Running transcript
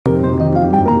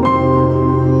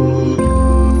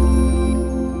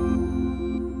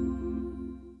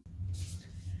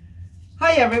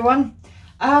everyone.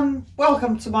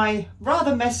 Welcome to my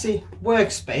rather messy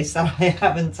workspace that I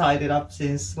haven't tidied up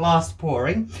since last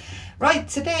pouring. Right,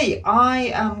 today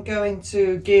I am going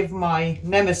to give my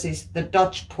nemesis, the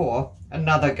Dutch pour,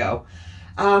 another go.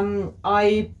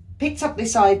 I picked up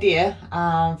this idea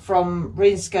from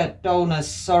Rinske Donors,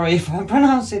 sorry if I'm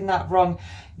pronouncing that wrong,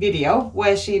 video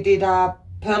where she did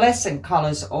pearlescent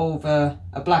colors over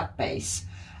a black base.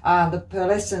 The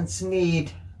pearlescents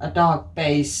need a dark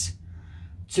base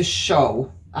to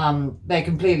show. They're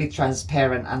completely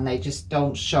transparent and they just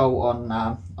don't show on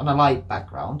a light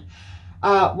background.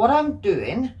 What I'm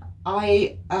doing,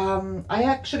 I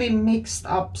actually mixed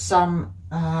up some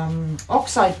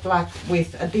oxide black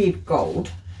with a deep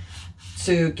gold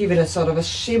to give it a sort of a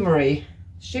shimmery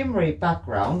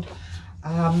background.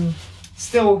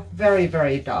 Still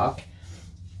very dark.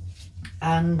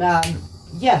 And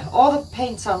yeah, all the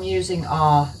paints I'm using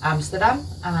are Amsterdam,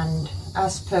 and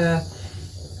as per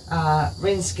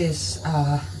Rinske's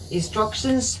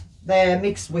instructions, they're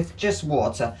mixed with just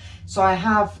water. So I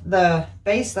have the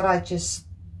base that I just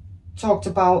talked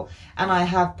about, and I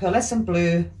have pearlescent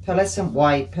blue, pearlescent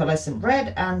white, pearlescent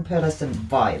red and pearlescent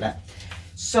violet.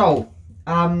 So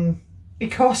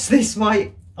because this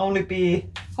might only be,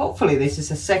 hopefully this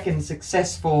is a second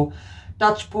successful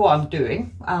Dutch pour I'm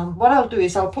doing, what I'll do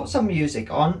is I'll put some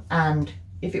music on, and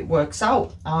if it works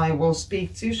out I will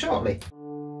speak to you shortly.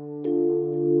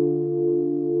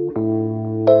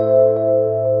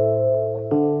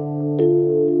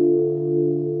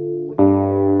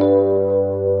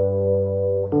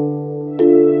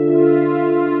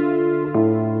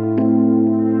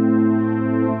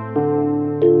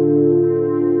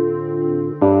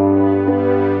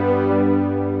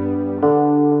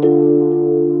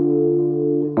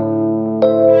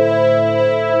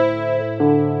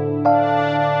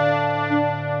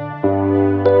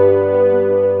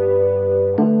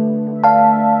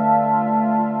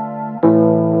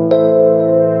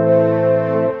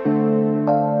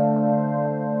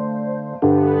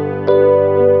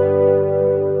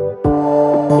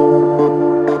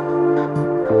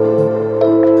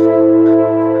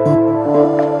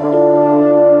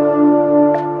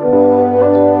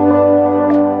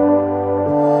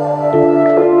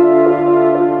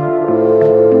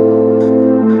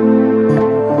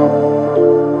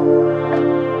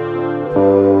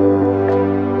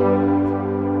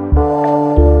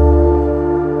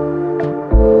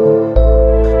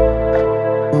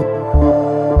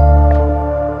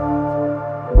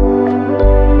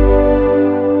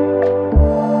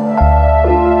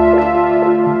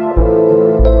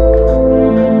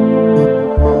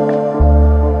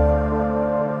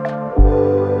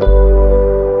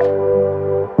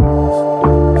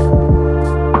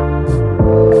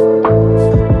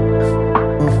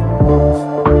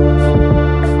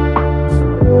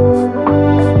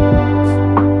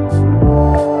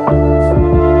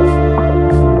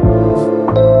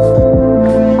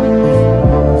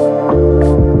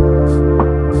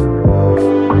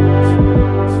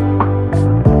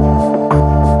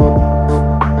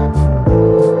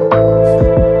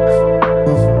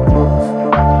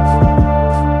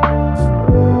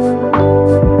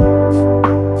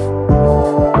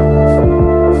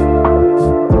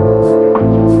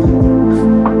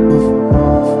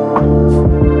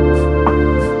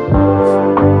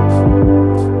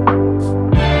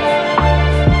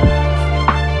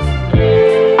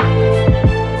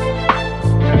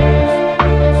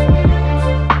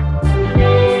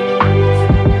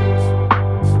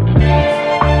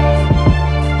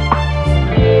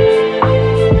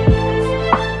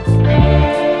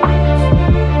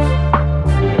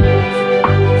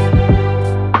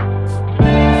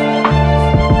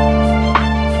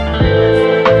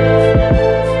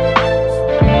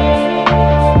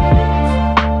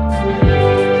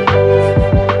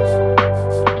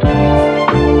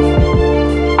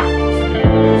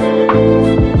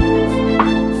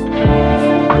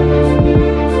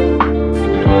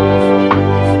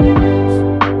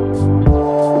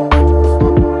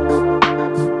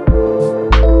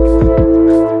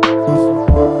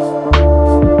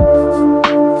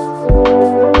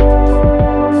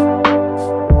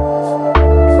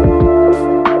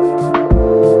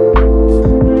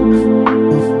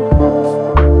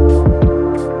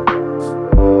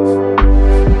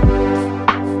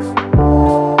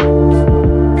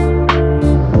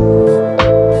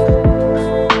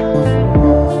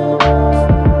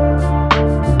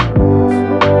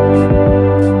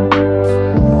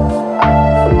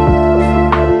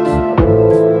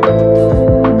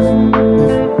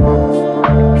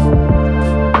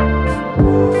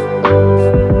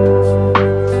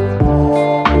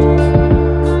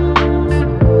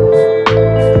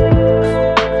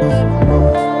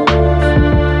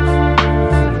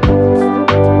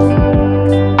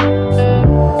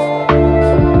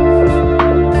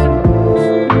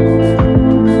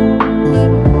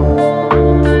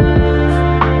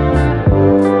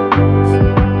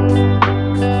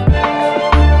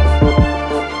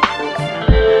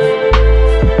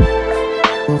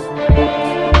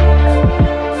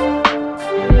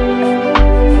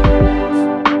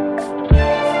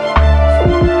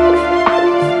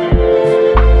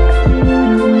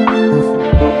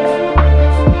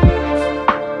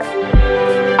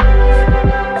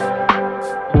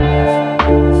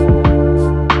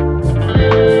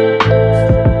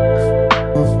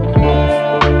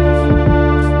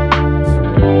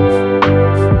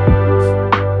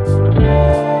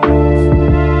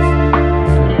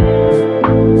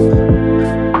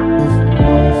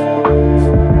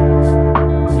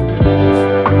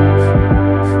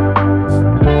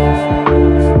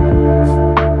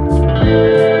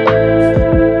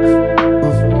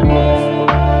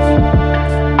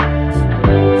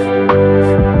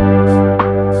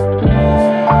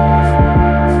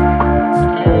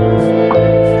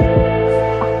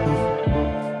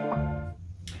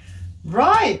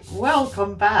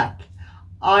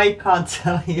 can't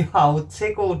tell you how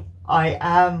tickled I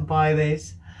am by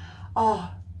this.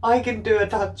 Oh, I can do a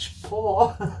touch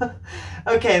more.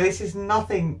 Okay, this is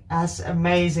nothing as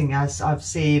amazing as I've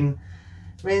seen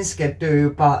Rinske do,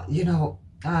 but you know,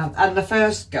 and the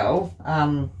first go,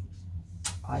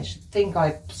 I think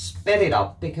I sped it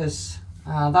up because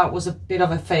that was a bit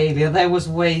of a failure. There was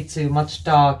way too much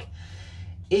dark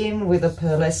in with the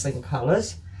pearlescent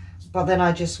colors, but then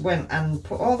I just went and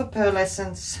put all the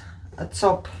pearlescents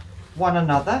atop one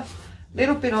another,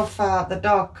 little bit of the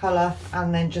dark color,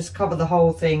 and then just cover the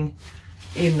whole thing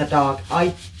in the dark.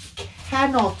 I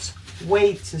cannot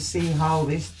wait to see how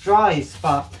this dries,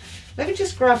 but let me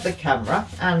just grab the camera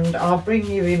and I'll bring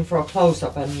you in for a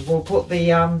close-up, and we'll put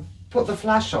the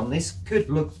flash on. This could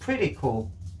look pretty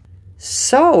cool.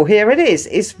 So here it is.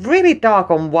 It's really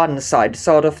dark on one side,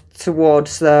 sort of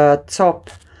towards the top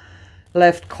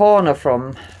left corner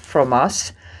from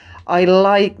us. I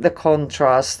like the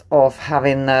contrast of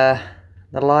having the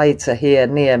lighter here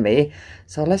near me.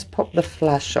 So let's pop the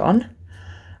flash on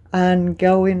and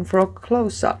go in for a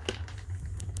close-up.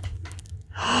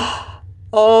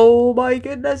 Oh my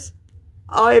goodness,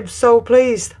 I am so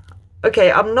pleased.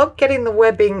 Okay, I'm not getting the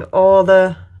webbing or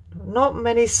the not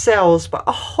many cells, but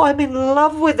oh, I'm in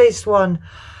love with this one.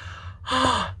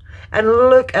 And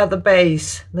look at the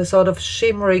base, the sort of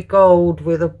shimmery gold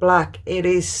with the black. It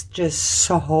is just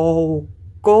so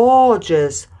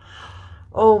gorgeous.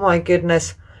 Oh my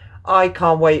goodness, I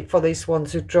can't wait for this one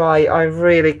to dry. I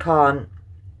really can't.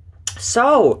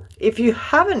 So if you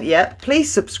haven't yet,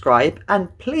 please subscribe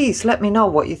and please let me know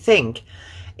what you think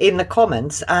in the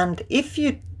comments. And if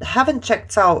you haven't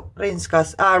checked out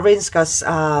Rinske's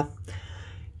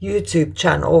YouTube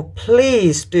channel,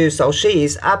 please do so. She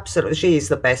is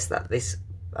the best at this,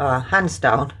 hands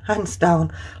down,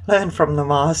 learn from the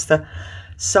master.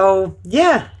 So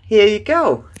yeah, here you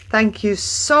go. Thank you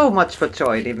so much for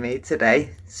joining me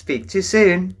today. Speak to you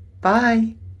soon.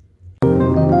 Bye.